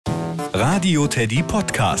Radio Teddy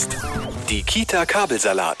Podcast. Die KiTa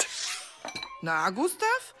Kabelsalat. Na,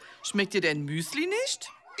 Gustav, schmeckt dir dein Müsli nicht?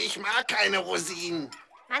 Ich mag keine Rosinen.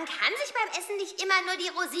 Man kann sich beim Essen nicht immer nur die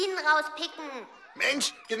Rosinen rauspicken.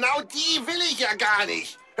 Mensch, genau die will ich ja gar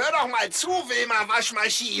nicht. Hör doch mal zu, Wilma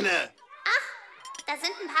Waschmaschine. Ach, da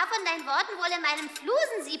sind ein paar von deinen Worten wohl in meinem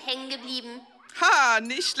Flusensieb hängen geblieben. Ha,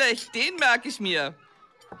 nicht schlecht, den merke ich mir.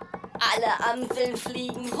 Alle Amseln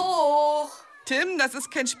fliegen hoch. Tim, das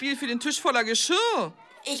ist kein Spiel für den Tisch voller Geschirr.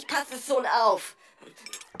 Ich passe schon auf.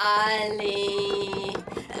 Alle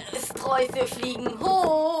Sträuße fliegen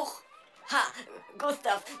hoch. Ha,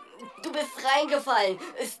 Gustav, du bist reingefallen.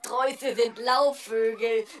 Sträuße sind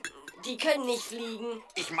Laubvögel. Die können nicht fliegen.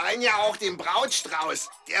 Ich meine ja auch den Brautstrauß.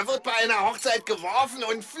 Der wird bei einer Hochzeit geworfen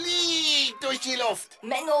und fliegt durch die Luft.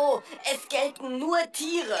 Menno, es gelten nur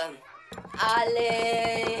Tiere.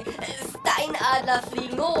 Alle Steinadler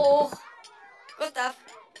fliegen hoch. Gustav,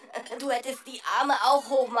 du hättest die Arme auch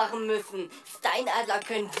hoch machen müssen. Steinadler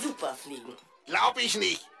können super fliegen. Glaub ich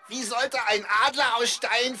nicht. Wie sollte ein Adler aus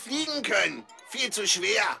Stein fliegen können? Viel zu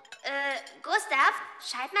schwer. Gustav,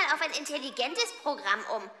 schalt mal auf ein intelligentes Programm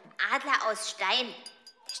um. Adler aus Stein.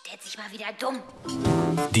 Der stellt sich mal wieder dumm.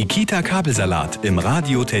 Die KiTa Kabelsalat im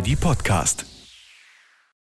Radio Teddy Podcast.